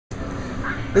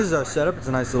This is our setup. It's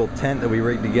a nice little tent that we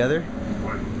rigged together.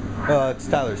 It's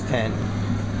Tyler's tent.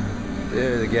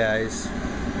 There are the guys.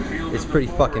 It's pretty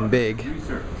fucking big.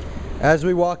 As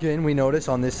we walk in, we notice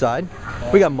on this side,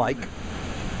 we got Mike.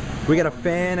 We got a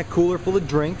fan, a cooler full of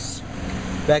drinks.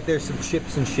 Back there's some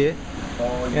chips and shit.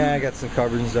 Yeah, I got some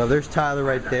covers and stuff. There's Tyler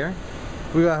right there.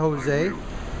 We got Jose.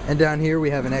 And down here we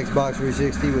have an Xbox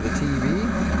 360 with a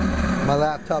TV. My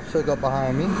laptop's hooked up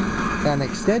behind me. Got an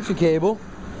extension cable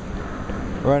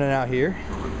running out here.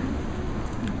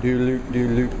 Do-loop,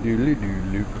 do-loop, do-loop,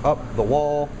 do-loop. Up the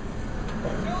wall.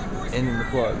 Into the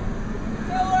plug.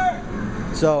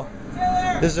 So,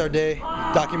 this is our day.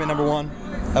 Document number 1.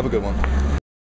 Have a good one.